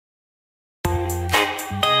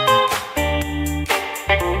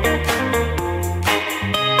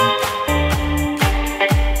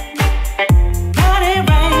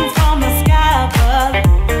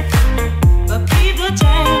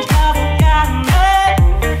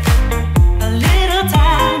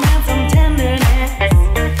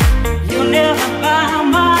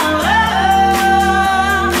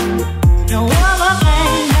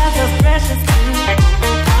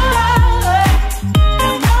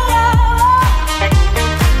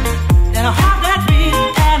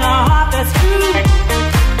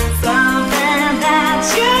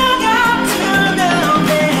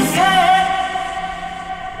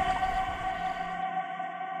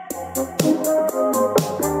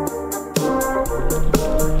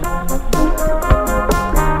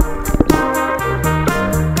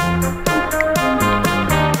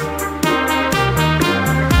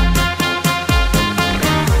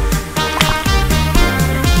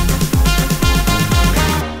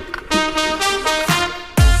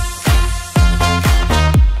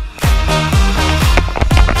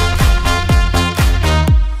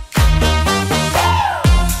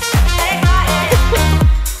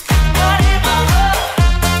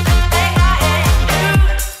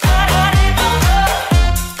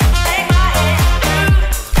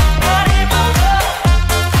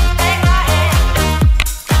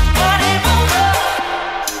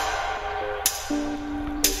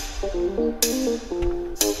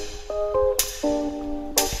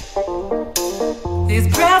These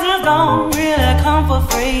presents don't really come for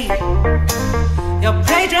free. Your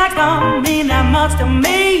paycheck don't mean that much to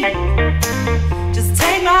me. Just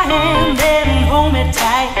take my hand and hold me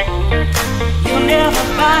tight. You'll never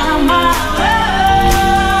find my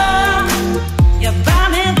love. You buy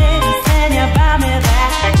me this and you buy me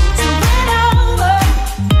that. So bring over,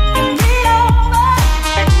 bring me over.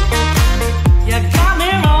 You got me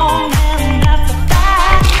wrong and that's a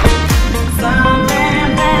fact. Something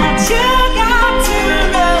that you got to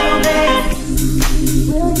know this.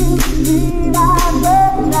 Will you realize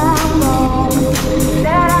that I'm wrong?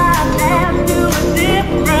 That I dance to a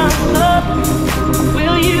different love.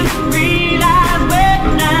 Will you realize when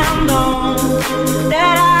I'm gone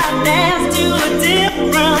that I dance to a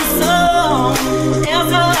different song?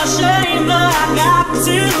 It's a shame, but I got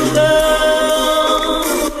to love.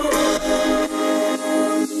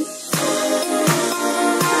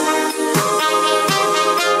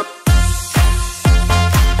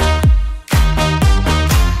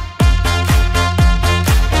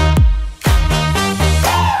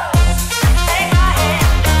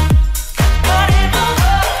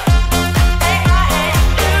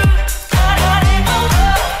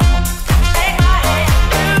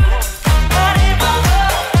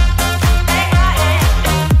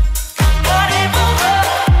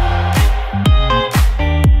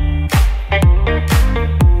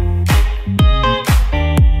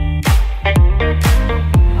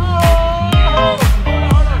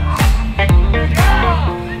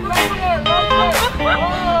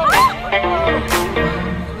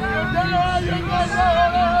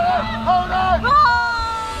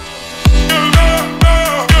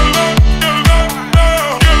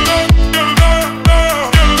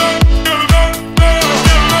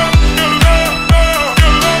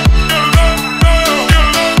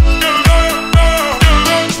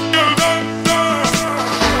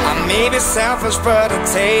 Selfish, but I'll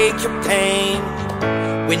take your pain.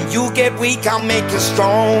 When you get weak, I'll make you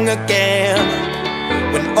strong again.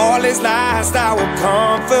 When all is lost, I will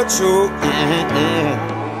comfort you.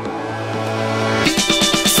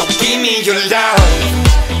 So give me your love,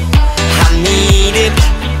 I need it.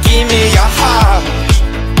 Give me your heart,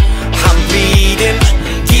 I'm bleeding.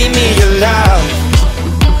 Give me your love.